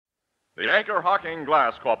The Anchor-Hocking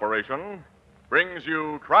Glass Corporation brings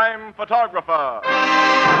you Crime Photographer.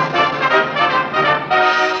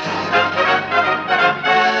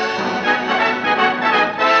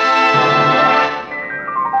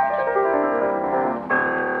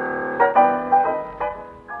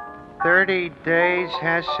 "30 days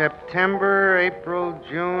has September, April,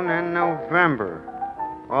 June, and November.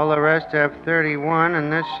 All the rest have 31,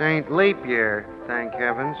 and this ain't leap year, thank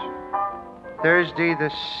heavens. Thursday the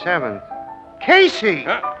 7th. Casey!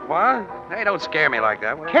 What? Hey, don't scare me like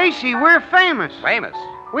that. Casey, we're famous. Famous?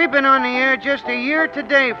 We've been on the air just a year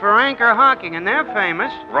today for Anchor-Hocking, and they're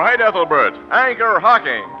famous. Right, Ethelbert.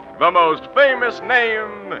 Anchor-Hocking, the most famous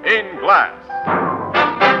name in glass.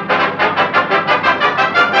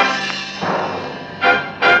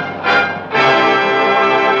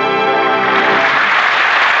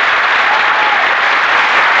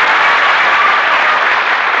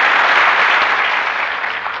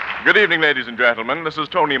 Good evening, ladies and gentlemen. This is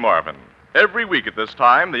Tony Marvin. Every week at this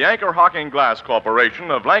time, the Anchor-Hocking Glass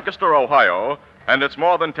Corporation of Lancaster, Ohio, and its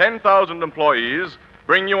more than 10,000 employees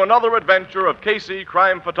bring you another adventure of Casey,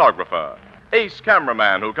 crime photographer, ace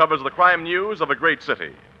cameraman who covers the crime news of a great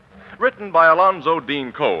city. Written by Alonzo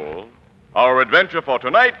Dean Cole, our adventure for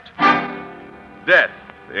tonight, Death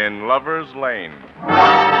in Lover's Lane.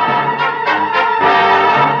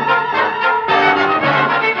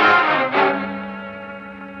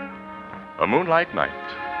 A moonlight night,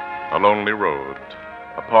 a lonely road,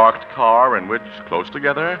 a parked car in which, close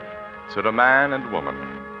together, sit a man and woman.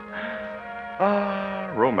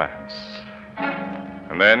 Ah, romance.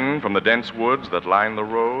 And then, from the dense woods that line the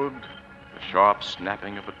road, the sharp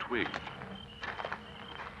snapping of a twig.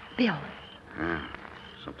 Bill, Yeah,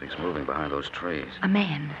 something's moving behind those trees. a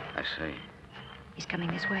man. I see. He's coming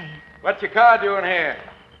this way. What's your car doing here?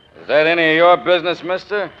 Is that any of your business,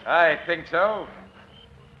 mister? I think so.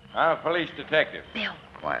 I'm a police detective. Bill,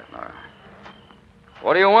 Quiet, Nora.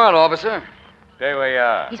 What do you want, officer? Stay where you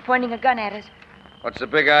are. he's pointing a gun at us. What's the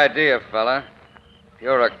big idea, fella? If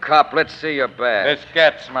you're a cop, let's see your badge. This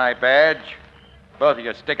gets my badge. Both of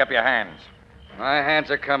you stick up your hands. My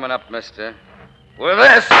hands are coming up, mister. With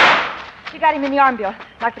this! You got him in the arm, Bill.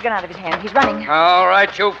 Knock the gun out of his hand. He's running. All right,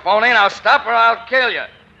 you phony. Now stop or I'll kill you.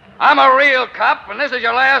 I'm a real cop, and this is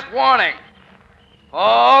your last warning.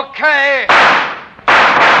 Okay.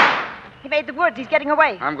 He made the woods. He's getting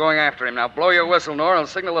away. I'm going after him. Now blow your whistle, Nora, and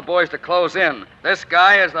signal the boys to close in. This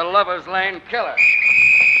guy is the Lover's Lane killer.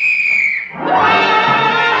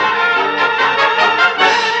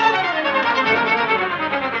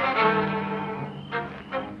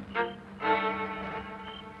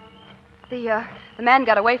 The man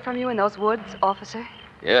got away from you in those woods, officer?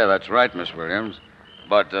 Yeah, that's right, Miss Williams.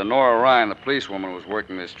 But Nora Ryan, the policewoman who was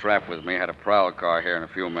working this trap with me, had a prowl car here in a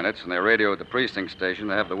few minutes, and they radioed the precinct station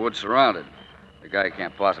to have the woods surrounded. The guy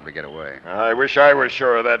can't possibly get away. I wish I was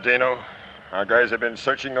sure of that, Dino. Our guys have been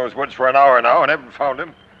searching those woods for an hour now and haven't found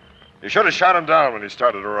him. You should have shot him down when he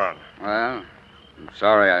started to run. Well, I'm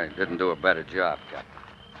sorry I didn't do a better job, Captain.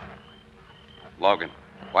 Logan,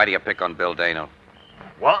 why do you pick on Bill Dano?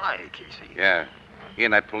 Why, Casey? Yeah. He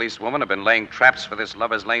and that policewoman have been laying traps for this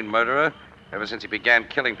Lover's Lane murderer ever since he began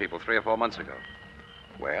killing people 3 or 4 months ago.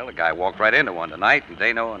 Well, the guy walked right into one tonight, and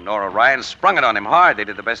Dano and Nora Ryan sprung it on him hard. They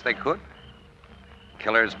did the best they could.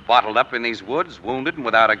 Killer's bottled up in these woods, wounded and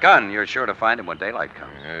without a gun. You're sure to find him when daylight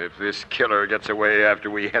comes. If this killer gets away after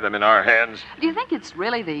we hit him in our hands, Do you think it's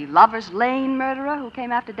really the Lover's Lane murderer who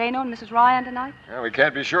came after Dano and Mrs. Ryan tonight? well, we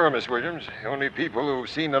can't be sure, Miss Williams. The only people who've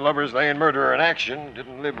seen the Lover's Lane murderer in action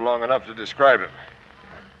didn't live long enough to describe him.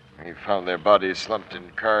 We found their bodies slumped in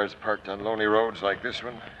cars parked on lonely roads like this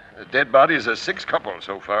one. The dead bodies are 6 couples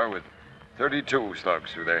so far, with 32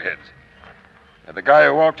 slugs through their heads. And the guy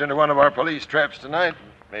who walked into one of our police traps tonight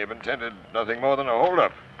may have intended nothing more than a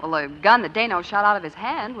holdup. Well, the gun that Dano shot out of his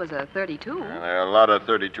hand was a .32. Well, there are a lot of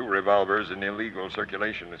 .32 revolvers in illegal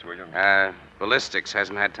circulation, Miss Williams. Ballistics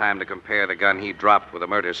hasn't had time to compare the gun he dropped with the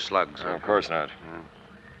murder slugs. Of course not.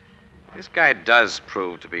 This guy does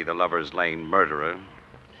prove to be the Lover's Lane murderer.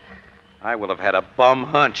 I will have had a bum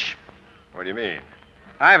hunch. What do you mean?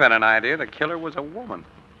 I've had an idea the killer was a woman.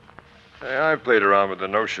 Hey, I've played around with the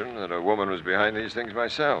notion that a woman was behind these things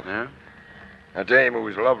myself. Yeah? A dame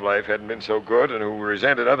whose love life hadn't been so good and who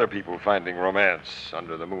resented other people finding romance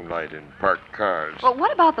under the moonlight in parked cars. Well,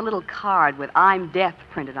 what about the little card with "I'm Death"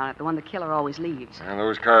 printed on it, the one the killer always leaves? And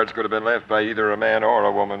those cards could have been left by either a man or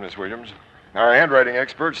a woman, Miss Williams. Our handwriting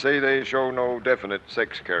experts say they show no definite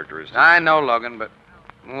sex characteristics. I know, Logan, but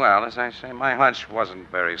Well, as I say, my hunch wasn't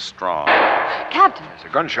very strong. Captain. There's a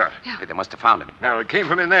gunshot. Hey, they must have found him. Now, it came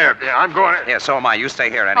from in there. Yeah, I'm going in. Here, so am I. You stay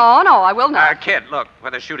here, Annie. Oh, no, I will not. Kid, look,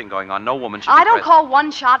 where there's shooting going on, no woman should I be don't present. call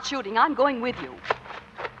one-shot shooting. I'm going with you.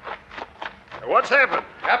 What's happened?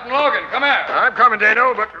 Captain Logan, come here. I'm coming,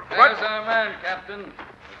 Dano, but what? There's our man, Captain.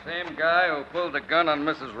 The same guy who pulled the gun on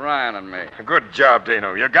Mrs. Ryan and me. Good job,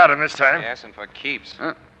 Dano. You got him this time. Yes, and for keeps.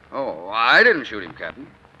 Huh? Oh, I didn't shoot him, Captain.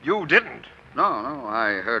 You didn't. No,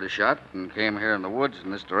 I heard a shot and came here in the woods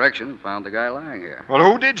in this direction and found the guy lying here. Well,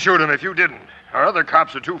 who did shoot him if you didn't? Our other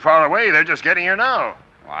cops are too far away. They're just getting here now.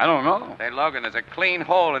 Well, I don't know. Hey, Logan, there's a clean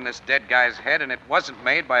hole in this dead guy's head, and it wasn't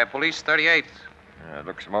made by a police 38. It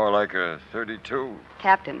looks more like a 32.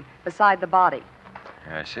 Captain, beside the body.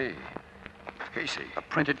 I see. Casey. A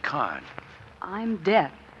printed card. I'm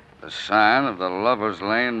death. The sign of the Lover's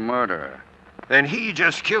Lane murderer. Then he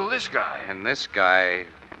just killed this guy. And this guy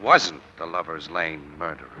wasn't the Lover's Lane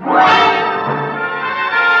murderer.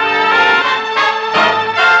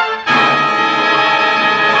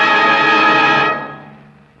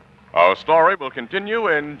 Our story will continue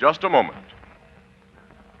in just a moment.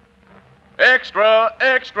 Extra,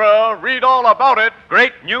 extra, read all about it.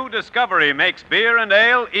 Great new discovery makes beer and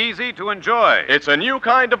ale easy to enjoy. It's a new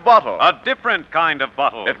kind of bottle. A different kind of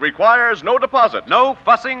bottle. It requires no deposit. No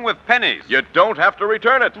fussing with pennies. You don't have to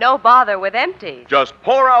return it. No bother with empties. Just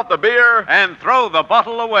pour out the beer. And throw the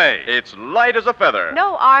bottle away. It's light as a feather.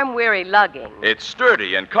 No arm-weary lugging. It's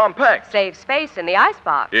sturdy and compact. Saves space in the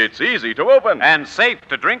icebox. It's easy to open. And safe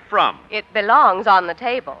to drink from. It belongs on the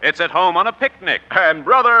table. It's at home on a picnic. And,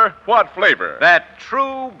 brother, what flavor? That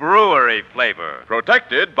true brewery flavor.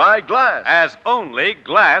 Protected by glass. As only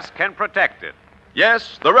glass can protect it.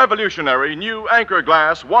 Yes, the revolutionary new Anchor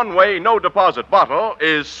Glass one-way no-deposit bottle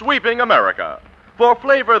is sweeping America. For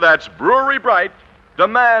flavor that's brewery bright,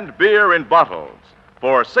 demand beer in bottles.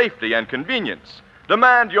 For safety and convenience,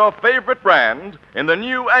 demand your favorite brand in the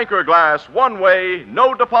new Anchor Glass one-way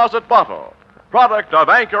no-deposit bottle. Product of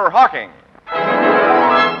Anchor-Hocking.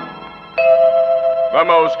 The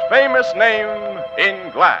most famous name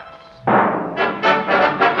in glass.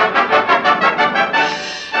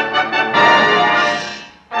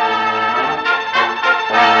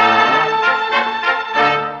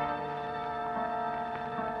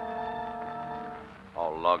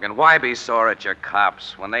 Oh, Logan, why be sore at your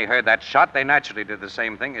cops? When they heard that shot, they naturally did the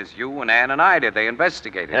same thing as you and Ann and I did. They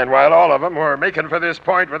investigated. And while all of them were making for this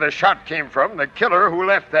point where the shot came from, the killer who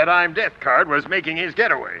left that I'm death card was making his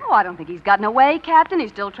getaway. Oh, I don't think he's gotten away, Captain.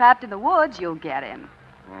 He's still trapped in the woods. You'll get him.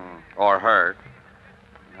 Or her.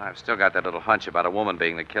 I've still got that little hunch about a woman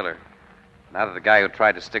being the killer. Now that the guy who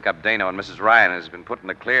tried to stick up Dano and Mrs. Ryan has been put in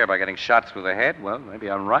the clear by getting shot through the head, well, maybe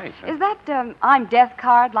I'm right. Huh? Is that I'm death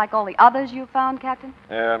card like all the others you found, Captain?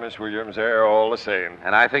 Yeah, Miss Williams, they're all the same.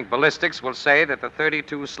 And I think ballistics will say that the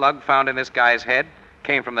 32 slug found in this guy's head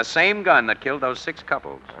came from the same gun that killed those 6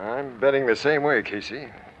 couples. I'm betting the same way, Casey.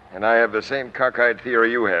 And I have the same cockeyed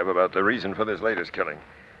theory you have about the reason for this latest killing.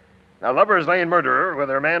 Now, Lover's Lane murderer,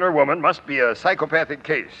 whether man or woman, must be a psychopathic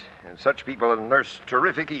case. And such people nurse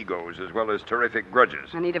terrific egos as well as terrific grudges.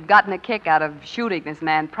 And he'd have gotten a kick out of shooting this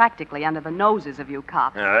man practically under the noses of you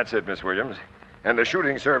cops. Yeah, that's it, Miss Williams. And the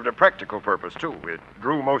shooting served a practical purpose, too. It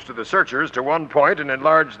drew most of the searchers to one point and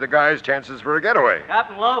enlarged the guy's chances for a getaway.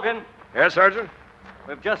 Captain Logan, Yes, Sergeant?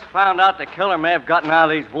 we've just found out the killer may have gotten out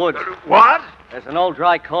of these woods. What? There's an old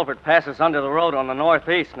dry culvert passes under the road on the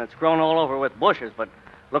northeast, and it's grown all over with bushes, but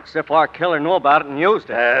looks as if our killer knew about it and used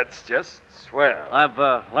it. That's just swell. I've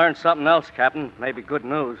learned something else, Captain. Maybe good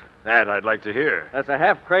news. That I'd like to hear. There's a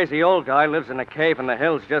half-crazy old guy lives in a cave in the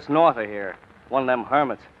hills just north of here. One of them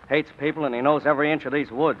hermits. Hates people, and he knows every inch of these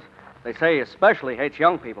woods. They say he especially hates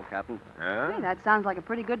young people, Captain. Huh? Hey, that sounds like a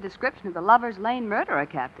pretty good description of the Lover's Lane murderer,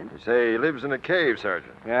 Captain. You say he lives in a cave,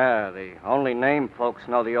 Sergeant. Yeah, the only name folks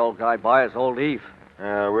know the old guy by is Old Eve.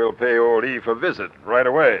 We'll pay old Eve a visit right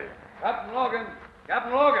away. Captain Logan.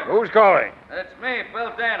 Captain Logan. Who's calling? It's me,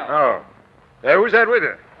 Bill Dano. Oh. Who's that with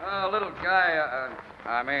you? A little guy,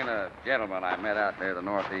 a gentleman I met out near the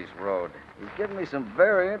northeast road. He's given me some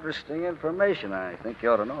very interesting information I think you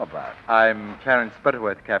ought to know about. I'm Clarence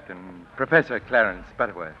Butterworth, Captain. Professor Clarence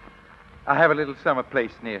Butterworth. I have a little summer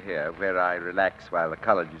place near here where I relax while the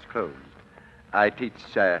college is closed. I teach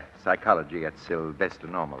psychology at Sylvester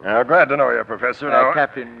Normal. Glad to know you, Professor. Now,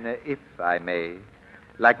 Captain, if I may,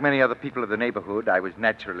 like many other people of the neighborhood, I was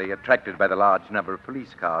naturally attracted by the large number of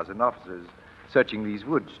police cars and officers searching these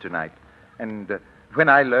woods tonight. And when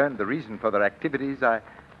I learned the reason for their activities, I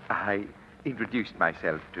introduced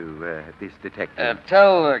myself to this detective.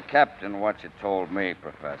 Tell the captain what you told me,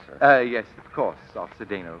 Professor. Yes, of course, Officer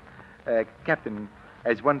Dano. Captain,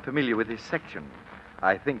 As one familiar with this section,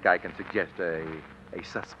 I think I can suggest a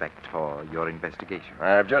suspect for your investigation.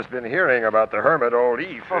 I've just been hearing about the hermit, Old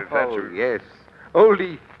Eve. If that's who... Yes. Old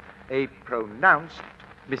Eve, a pronounced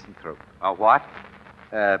misanthrope. A what?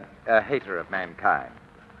 A hater of mankind.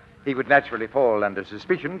 He would naturally fall under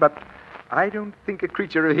suspicion, but I don't think a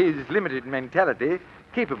creature of his limited mentality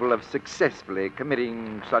capable of successfully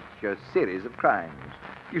committing such a series of crimes.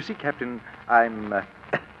 You see, Captain, I'm,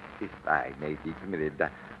 if I may be permitted,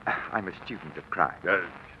 I'm a student of crime.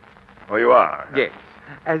 Oh, you are? Yes.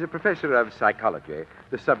 As a professor of psychology,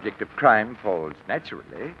 the subject of crime falls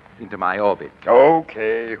naturally into my orbit.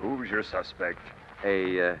 Okay, who's your suspect?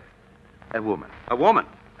 A woman. A woman?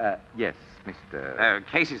 Yes, Mr.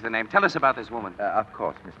 Casey's the name. Tell us about this woman. Of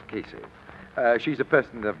course, Mr. Casey. She's a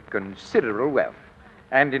person of considerable wealth,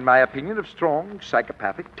 and in my opinion of strong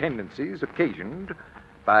psychopathic tendencies occasioned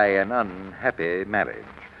by an unhappy marriage.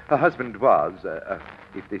 Her husband was,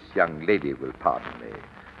 if this young lady will pardon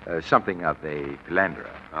me, something of a philanderer.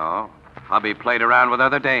 Oh, hubby played around with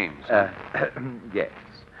other dames. Yes.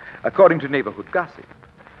 According to neighborhood gossip,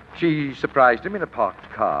 she surprised him in a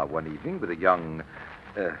parked car one evening with a young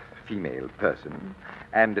female person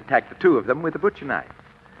and attacked the two of them with a butcher knife.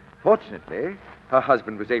 Fortunately, her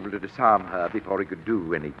husband was able to disarm her before he could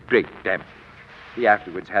do any great damage. He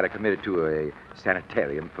afterwards had her committed to a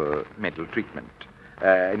sanitarium for mental treatment,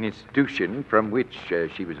 an institution from which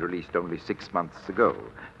she was released only 6 months ago,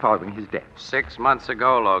 following his death. 6 months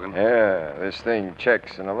ago, Logan. Yeah, this thing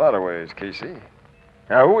checks in a lot of ways, Casey.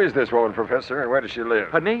 Now, who is this woman, Professor, and where does she live?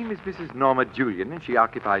 Her name is Mrs. Norma Julian, and she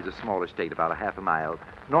occupies a small estate about a half a mile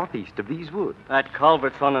northeast of these woods. That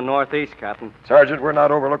culvert's on the northeast, Captain. Sergeant, we're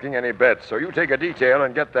not overlooking any bets, so you take a detail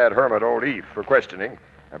and get that hermit, Old Eve, for questioning.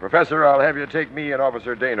 And, Professor, I'll have you take me and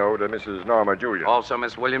Officer Dano to Mrs. Norma Julian. Also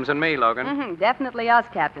Miss Williams and me, Logan. Mm-hmm. Definitely us,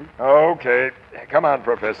 Captain. Okay. Come on,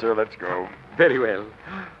 Professor. Let's go. Very well.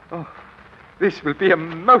 Oh, this will be a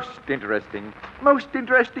most interesting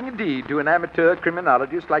indeed to an amateur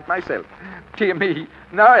criminologist like myself. Dear me,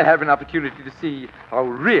 now I have an opportunity to see how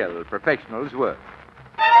real professionals work.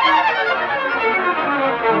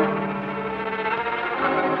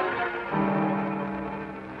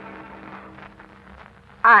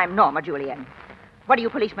 I'm Norma Julian. What do you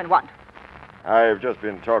policemen want? I've just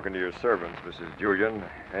been talking to your servants, Mrs. Julian.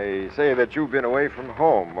 They say that you've been away from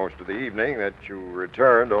home most of the evening, that you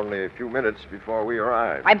returned only a few minutes before we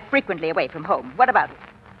arrived. I'm frequently away from home. What about it?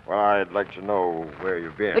 Well, I'd like to know where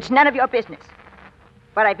you've been. It's none of your business.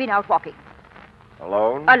 But I've been out walking.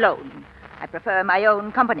 Alone? Alone. I prefer my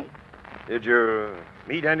own company. Did you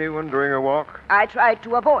meet anyone during your walk? I tried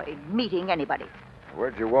to avoid meeting anybody.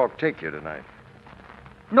 Where'd your walk take you tonight?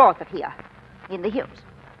 North of here, in the hills.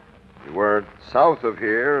 You weren't south of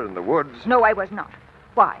here in the woods? No, I was not.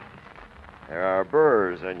 Why? There are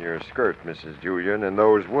burrs in your skirt, Mrs. Julian, and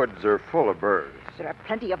those woods are full of burrs. There are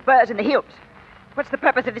plenty of burrs in the hills. What's the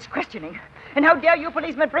purpose of this questioning? And how dare you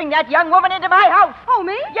policemen bring that young woman into my house? Oh,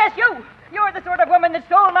 me? Yes, you. You're the sort of woman that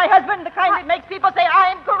stole my husband, the kind that makes people say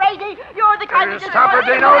I'm crazy. You're the kind that... Stop her,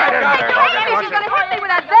 Dino. She's going to hit me with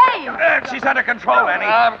that vein. She's under control, Annie.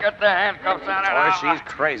 I've got the handcuffs on her. Boy, she's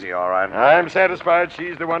crazy, all right. I'm satisfied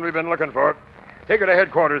she's the one we've been looking for. Take her to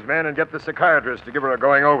headquarters, men, and get the psychiatrist to give her a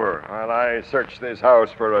going over while I search this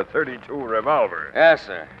house for a .32 revolver. Yes,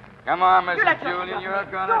 sir. Come on, Mrs. Julian. You're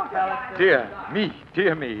going to tell us.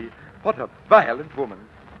 Dear me. What a violent woman.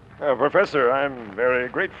 Professor, I'm very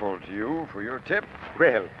grateful to you for your tip.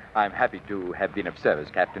 Well, I'm happy to have been of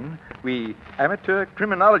service, Captain. We amateur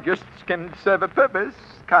criminologists can serve a purpose,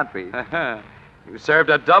 can't we? You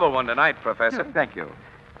served a double one tonight, Professor. Thank you.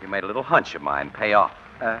 You made a little hunch of mine pay off.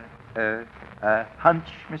 Hunch,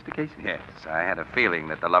 Mr. Casey? Yes, I had a feeling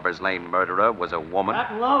that the Lover's Lane murderer was a woman.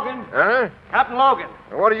 Captain Logan. Huh? Captain Logan.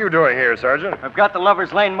 What are you doing here, Sergeant? I've got the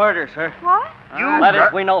Lover's Lane murder, sir. What? That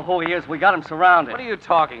is, we know who he is. We got him surrounded. What are you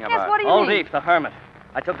talking about? Yes, what do you Old mean? Eve, the hermit.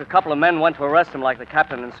 I took a couple of men, went to arrest him like the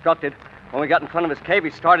captain instructed. When we got in front of his cave,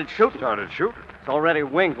 he started shooting. It's already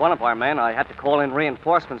winged one of our men. I had to call in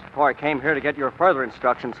reinforcements before I came here to get your further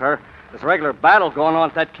instructions, sir. There's a regular battle going on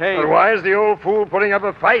at that cave. But why is the old fool putting up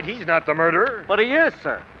a fight? He's not the murderer. But he is,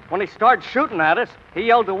 sir. When he started shooting at us, he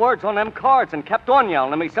yelled the words on them cards and kept on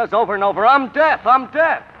yelling them. He says over and over, I'm deaf, I'm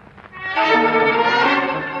deaf.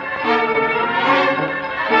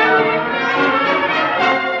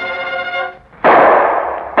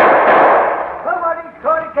 Somebody's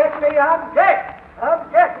trying to get me. I'm deaf.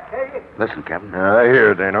 I'm deaf, I tell you. Listen, Captain. I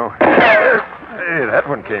hear, Dano. Hey, that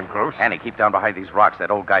one came close. Annie, keep down behind these rocks.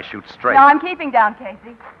 That old guy shoots straight. No, I'm keeping down,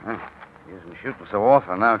 Casey. He isn't shooting so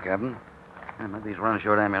often now, Captain. Maybe he's running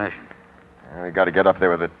short ammunition. We got to get up there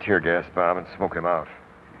with a tear gas bomb and smoke him out.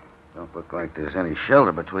 Don't look like there's any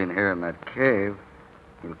shelter between here and that cave.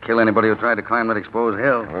 You'll kill anybody who tried to climb that exposed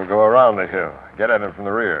hill. We'll go around the hill. Get at him from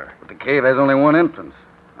the rear. But the cave has only one entrance.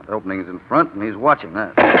 The opening's in front, and he's watching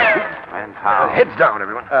that. And how? Heads down,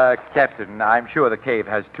 everyone. Captain, I'm sure the cave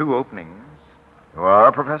has 2 openings. You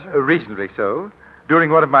are, Professor? Reasonably so.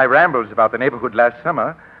 During one of my rambles about the neighborhood last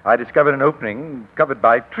summer, I discovered an opening covered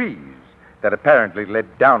by trees that apparently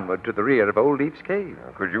led downward to the rear of Old Leaf's cave.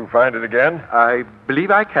 Could you find it again? I believe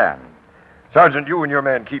I can. Sergeant, you and your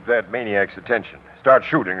men keep that maniac's attention. Start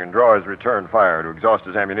shooting and draw his return fire to exhaust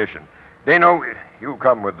his ammunition. Dano, you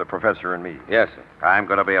come with the professor and me. Yes, sir. I'm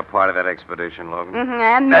going to be a part of that expedition, Logan.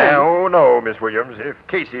 And me. No, Miss Williams. If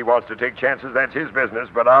Casey wants to take chances, that's his business,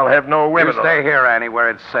 but I'll have no women. You stay here, Annie, where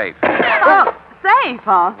it's safe. Oh, safe,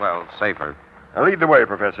 huh? Well, safer. Now lead the way,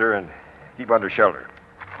 Professor, and keep under shelter.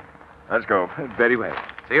 Let's go. Very well.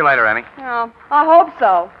 See you later, Annie. Oh, I hope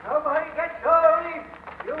so. Nobody gets so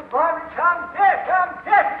you varmints, I'm dead,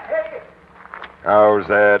 hey. How's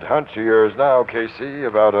that hunch of yours now, Casey,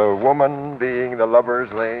 about a woman being the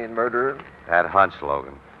Lover's Lane murderer? That hunch,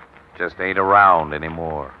 Logan, just ain't around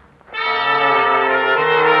anymore.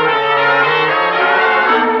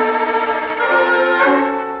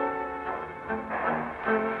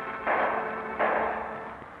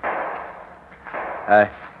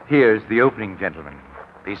 Here's the opening, gentlemen.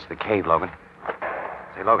 Piece of the cave, Logan.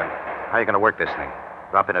 Say, Logan, how are you going to work this thing?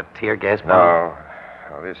 Drop in a tear gas bomb? No.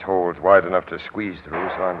 Well, this hole's wide enough to squeeze through,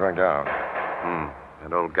 so I'm going down.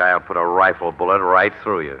 That old guy will put a rifle bullet right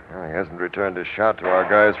through you. Well, he hasn't returned a shot to our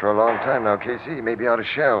guys for a long time now, Casey. He may be out of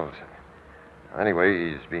shells.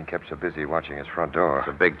 Anyway, he's being kept so busy watching his front door. It's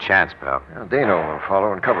a big chance, pal. Well, Dano will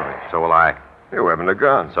follow and cover me. So will I. You haven't a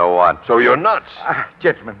gun. So what? So you're nuts.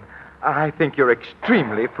 Gentlemen, I think you're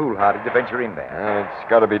extremely foolhardy to venture in there. It's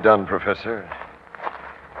got to be done, Professor.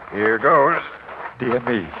 Here goes. Dear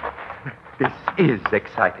me. This is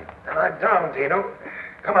exciting. And I'm down, Dino.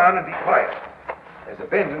 Come on and be quiet. There's a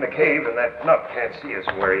bend in the cave, and that nut can't see us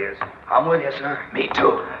from where he is. I'm with you, sir. Me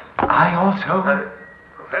too. I also.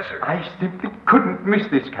 Professor. I simply couldn't miss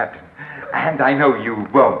this, Captain. And I know you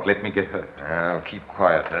won't let me get hurt. Now, keep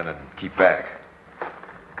quiet, then, and keep back.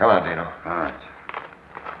 Come on, Dino. All right.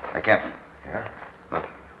 Hey, Captain. Yeah? Look,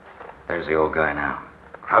 there's the old guy now.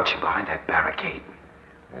 Crouching behind that barricade.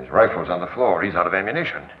 His rifle's on the floor. He's out of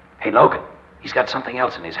ammunition. Hey, Logan, he's got something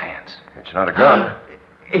else in his hands. It's not a gun.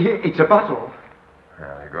 It's a bottle.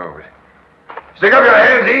 There he goes. Stick up your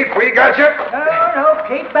hands, Eve. We got you. No,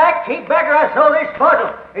 keep back, or I saw this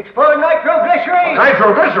bottle. It's full of nitroglycerine.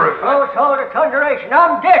 Nitroglycerin? Oh, so the conjuration.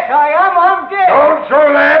 I'm dead, I'm dead. Don't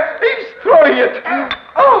throw that. He's throwing it.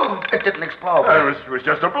 Oh! It didn't explode. It was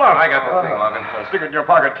just a bluff. I got the thing, Logan. Stick it in your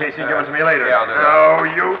pocket, Casey. Give it to me later. Yeah, I'll do that. Oh,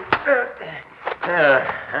 you.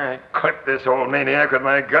 I clipped this old maniac with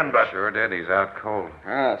my gun butt. Sure did. He's out cold.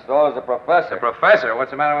 So is the professor. The professor?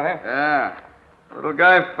 What's the matter with him? Yeah. The little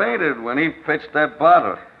guy fainted when he pitched that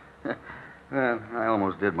bottle. Well, I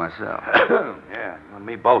almost did myself. Yeah, you and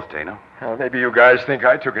me both, Dano. Well, maybe you guys think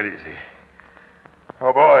I took it easy.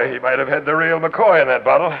 Oh, boy, he might have had the real McCoy in that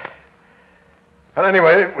bottle. But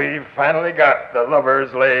anyway, we finally got the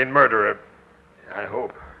Lover's Lane murderer. I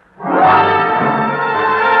hope.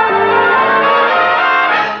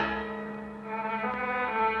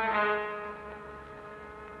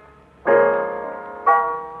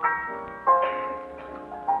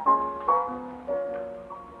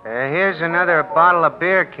 Here's another bottle of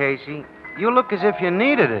beer, Casey. You look as if you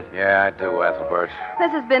needed it. Yeah, I do, Ethelbert.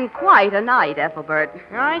 This has been quite a night, Ethelbert.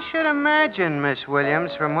 I should imagine, Miss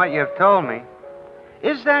Williams, from what you've told me.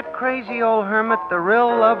 Is that crazy old hermit the real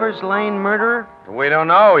Lover's Lane murderer? We don't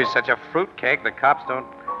know. He's such a fruitcake, the cops don't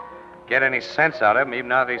get any sense out of him, even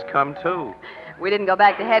now that he's come to. We didn't go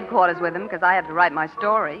back to headquarters with him because I had to write my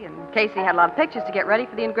story, and Casey had a lot of pictures to get ready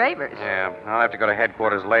for the engravers. Yeah, I'll have to go to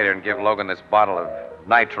headquarters later and give Logan this bottle of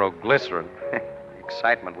nitroglycerin.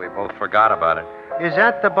 Excitement, we both forgot about it. Is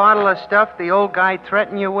that the bottle of stuff the old guy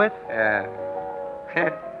threatened you with? Yeah.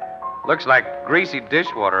 Looks like greasy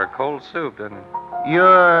dishwater or cold soup, doesn't it?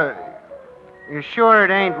 You're sure it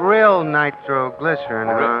ain't real nitroglycerin,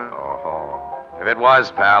 huh? Oh, if it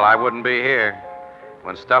was, pal, I wouldn't be here.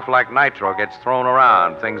 When stuff like nitro gets thrown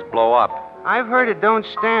around, things blow up. I've heard it don't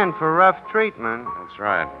stand for rough treatment. That's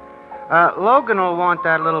right. Logan will want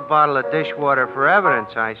that little bottle of dishwater for evidence,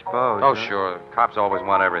 I suppose. Oh, huh? sure. Cops always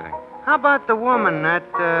want everything. How about the woman,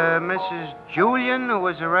 that Mrs. Julian, who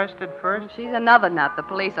was arrested first? She's another nut. The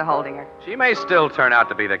police are holding her. She may still turn out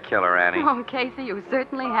to be the killer, Annie. Oh, Casey, you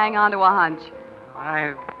certainly hang on to a hunch.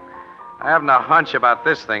 I I haven't a hunch about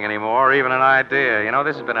this thing anymore, or even an idea. You know,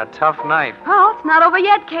 this has been a tough night. Well, it's not over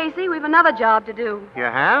yet, Casey. We've another job to do. You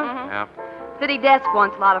have? Yeah. City Desk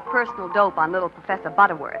wants a lot of personal dope on little Professor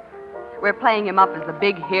Butterworth. We're playing him up as the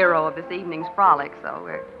big hero of this evening's frolic, so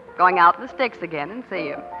we're going out in the sticks again and see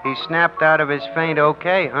him. He snapped out of his faint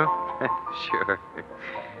okay, huh? Sure.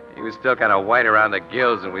 He was still kind of white around the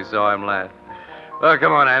gills when we saw him last. Well,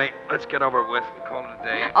 come on, Annie. Let's get over it with and call it a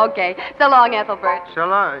day. Okay. So long, Ethelbert. So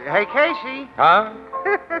long. Hey, Casey. Huh?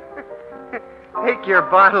 Take your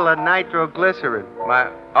bottle of nitroglycerin.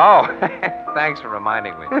 Oh, thanks for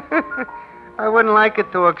reminding me. I wouldn't like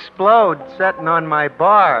it to explode sitting on my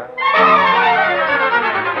bar.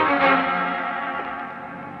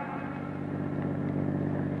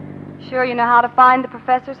 Sure you know how to find the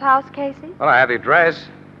professor's house, Casey? Well, I have the address.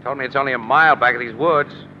 Told me it's only a mile back of these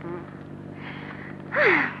woods.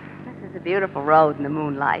 This is a beautiful road in the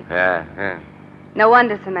moonlight. Yeah. No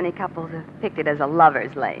wonder so many couples have picked it as a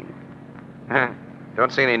lover's lane.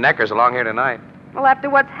 Don't see any neckers along here tonight. Well, after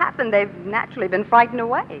what's happened, they've naturally been frightened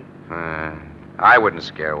away. I wouldn't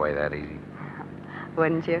scare away that easy.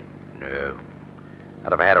 Wouldn't you? No.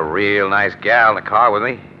 Not if I had a real nice gal in the car with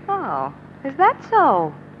me. Oh, is that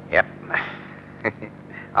so? Yep.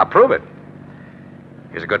 I'll prove it.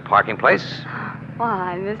 Here's a good parking place.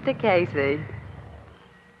 Why, Mr. Casey.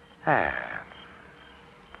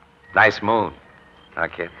 Nice moon. Huh,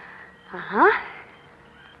 kid? Uh-huh.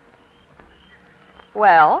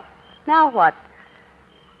 Well, now what?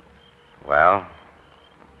 Well,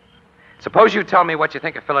 suppose you tell me what you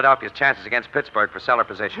think of Philadelphia's chances against Pittsburgh for cellar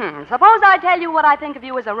position. Suppose I tell you what I think of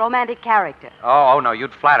you as a romantic character. Oh, no,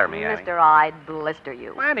 you'd flatter me, Annie. Mister, I'd blister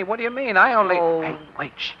you. Annie, what do you mean? I only... Oh. Hey,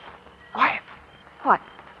 wait, shh. Quiet. What?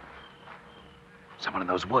 Someone in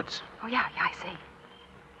those woods. Oh, yeah, I see.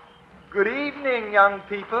 Good evening, young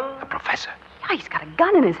people. The professor. Yeah, he's got a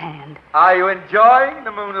gun in his hand. Are you enjoying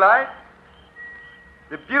the moonlight?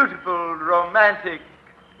 The beautiful, romantic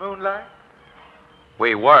moonlight?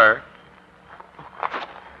 We were.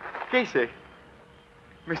 Casey.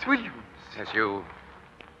 Miss Williams. Yes, you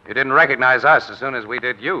didn't recognize us as soon as we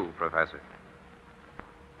did you, Professor.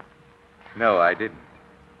 No, I didn't.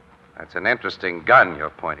 That's an interesting gun you're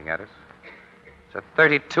pointing at us. It's a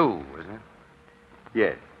 32, isn't it?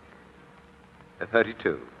 Yes. A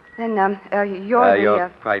 32. Then, you're the... You're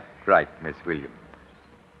quite right, Miss Williams.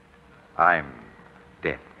 I'm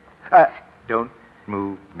dead. Don't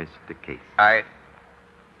move, Mr. Casey.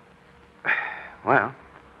 Well,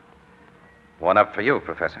 one up for you,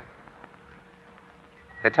 Professor.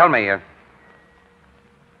 Hey, tell me,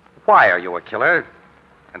 why are you a killer?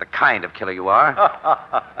 And the kind of killer you are?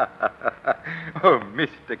 Oh,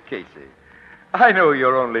 Mr. Casey. I know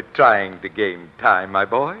you're only trying to gain time, my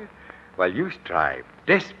boy, while you strive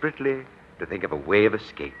desperately to think of a way of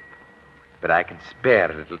escape. But I can spare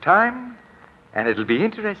a little time, and it'll be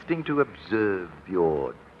interesting to observe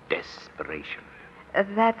your desperation.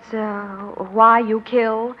 That's, why you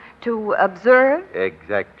kill? To observe?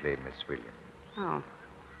 Exactly, Miss Williams. Oh.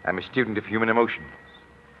 I'm a student of human emotions,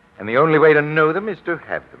 and the only way to know them is to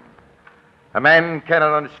have them. A man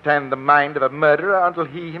cannot understand the mind of a murderer until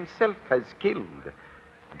he himself has killed,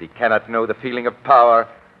 and he cannot know the feeling of power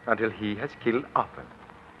until he has killed often,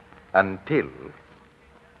 until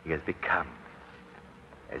he has become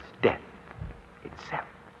as death itself.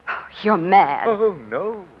 Oh, you're mad. Oh,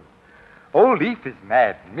 no. Old Leaf is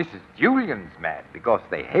mad, and Mrs. Julian's mad because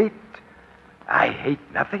they hate. I hate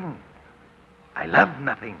nothing. I love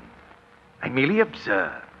nothing. I merely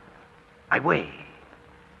observe. I weigh.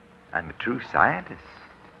 I'm a true scientist.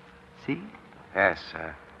 See? Yes,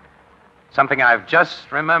 something I've just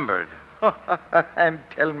remembered. And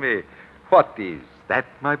tell me, what is that,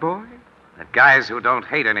 my boy? That guys who don't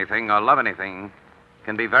hate anything or love anything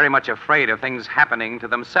can be very much afraid of things happening to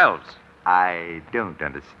themselves. I don't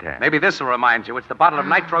understand. Maybe this will remind you. It's the bottle of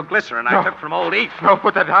nitroglycerin I took from old Eve. No,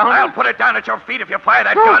 put that down. I'll put it down at your feet if you fire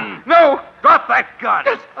that gun. No. Drop that gun.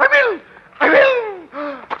 Yes, I will.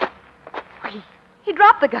 He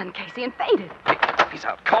dropped the gun, Casey, and fainted. He's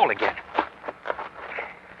out cold again.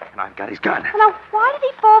 And I've got his gun. Now, why did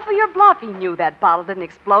he fall for your bluff? He knew that bottle didn't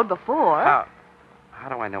explode before. How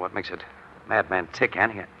do I know what makes a madman tick,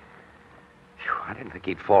 Annie? I didn't think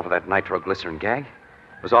he'd fall for that nitroglycerin gag.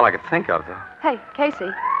 It was all I could think of, though. Hey, Casey,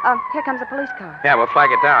 here comes a police car. Yeah, we'll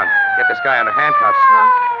flag it down. Get this guy under handcuffs.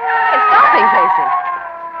 Hey, stop him, Casey.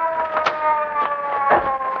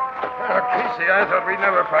 Casey, I thought we'd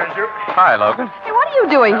never find you. Hi, Logan. Hey, what are you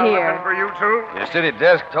doing here? Looking for you, too? Your city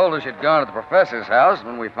desk told us you'd gone to the professor's house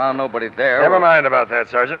when we found nobody there. Never mind about that,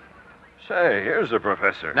 Sergeant. Say, here's the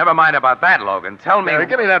professor. Never mind about that, Logan. Tell me.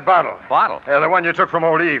 Give me that bottle. Bottle? Yeah, the one you took from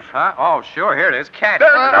old Eve. Huh? Oh, sure. Here it is. Catch.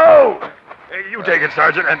 No! Hey, you take it,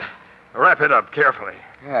 Sergeant, and wrap it up carefully.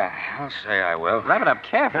 Yeah, I'll say I will. Wrap it up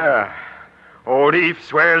carefully. Yeah. Old Eve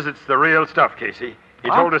swears it's the real stuff, Casey. He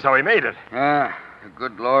told us how he made it. Yeah, the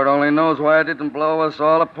good Lord only knows why it didn't blow us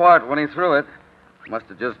all apart when he threw it. Must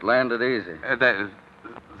have just landed easy.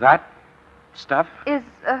 That stuff? Is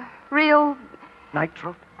real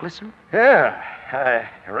Nitroglycerin? Yeah, I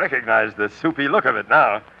recognize the soupy look of it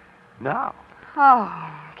now. No. Oh,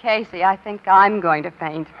 Casey, I think I'm going to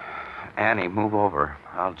faint. Annie, move over.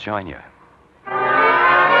 I'll join you.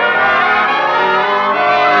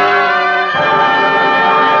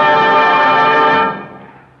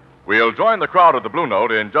 We'll join the crowd at the Blue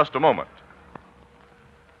Note in just a moment.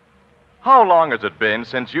 How long has it been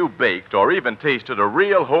since you baked or even tasted a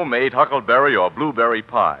real homemade huckleberry or blueberry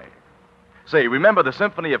pie? Say, remember the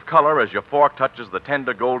symphony of color as your fork touches the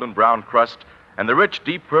tender golden brown crust and the rich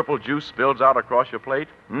deep purple juice spills out across your plate?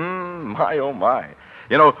 My, oh, my.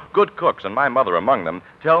 You know, good cooks, and my mother among them,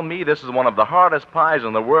 tell me this is one of the hardest pies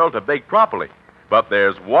in the world to bake properly. But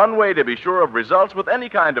there's one way to be sure of results with any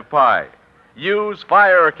kind of pie. Use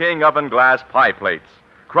Fire King oven glass pie plates.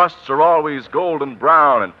 Crusts are always golden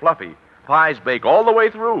brown and fluffy. Pies bake all the way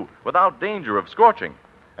through without danger of scorching.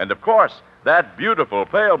 And, of course, that beautiful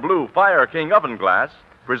pale blue Fire King oven glass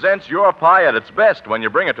presents your pie at its best when you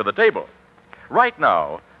bring it to the table. Right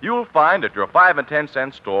now, you'll find at your 5 and 10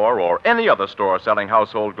 cent store or any other store selling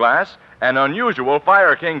household glass an unusual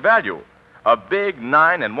Fire King value. A big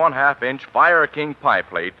 9 1/2 inch Fire King pie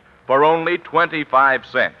plate for only 25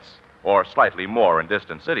 cents. Or slightly more in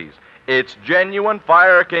distant cities. It's genuine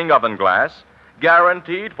Fire King oven glass,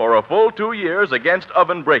 guaranteed for a full 2 years against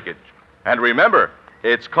oven breakage. And remember,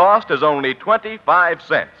 its cost is only 25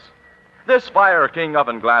 cents. This Fire King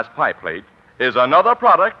oven glass pie plate is another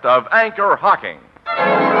product of Anchor-Hocking,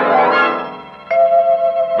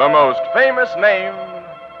 the most famous name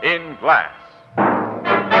in glass.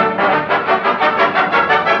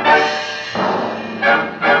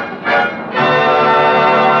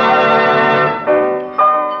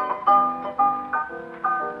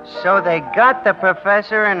 So they got the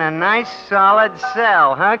professor in a nice solid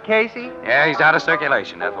cell, huh, Casey? Yeah, he's out of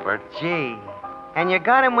circulation, Ethelbert. Gee. And you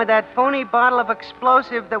got him with that phony bottle of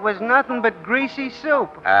explosive that was nothing but greasy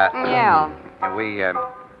soup. Yeah.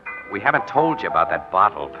 We haven't told you about that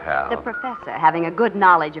bottle, pal. The professor, having a good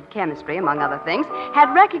knowledge of chemistry, among other things,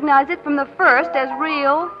 had recognized it from the first as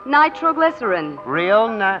real nitroglycerin. Real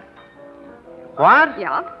What?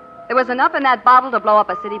 Yeah. There was enough in that bottle to blow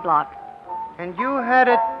up a city block. And you had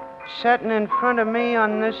it sitting in front of me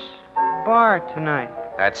on this bar tonight.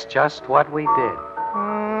 That's just what we did.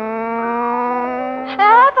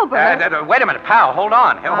 Ethelbert! Wait a minute, pal. Hold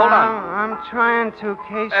on. Hold on. I'm trying to,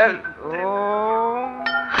 Casey.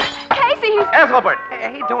 Casey, he's... Ethelbert!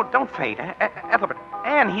 Hey, don't faint. Ethelbert.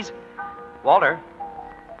 Anne, he's... Walter!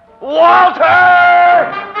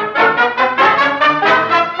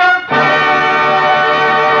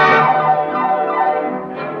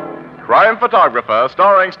 Crime Photographer,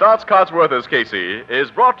 starring Stotts Cotsworth as Casey,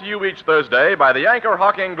 is brought to you each Thursday by the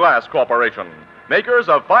Anchor-Hocking Glass Corporation, makers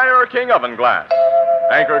of Fire King oven glass,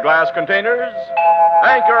 Anchor glass containers,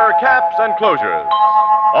 Anchor caps and closures,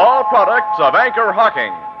 all products of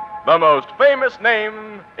Anchor-Hocking, the most famous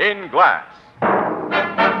name in glass.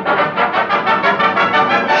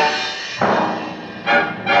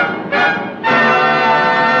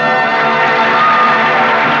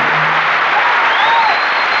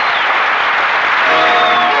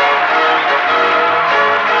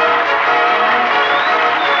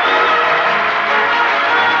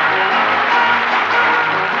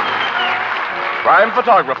 Crime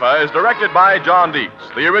Photographer is directed by John Dietz.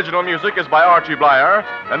 The original music is by Archie Blyer,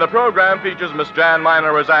 and the program features Miss Jan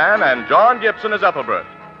Miner as Anne and John Gibson as Ethelbert.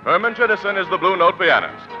 Herman Chittison is the Blue Note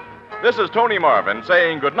pianist. This is Tony Marvin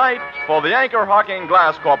saying goodnight for the Anchor-Hocking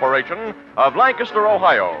Glass Corporation of Lancaster,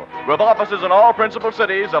 Ohio, with offices in all principal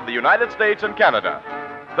cities of the United States and Canada.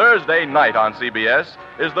 Thursday night on CBS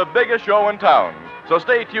is the biggest show in town. So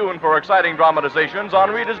stay tuned for exciting dramatizations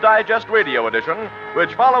on Reader's Digest Radio Edition,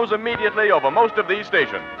 which follows immediately over most of these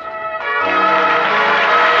stations.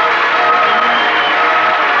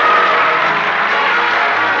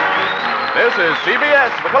 This is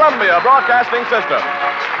CBS, the Columbia Broadcasting System.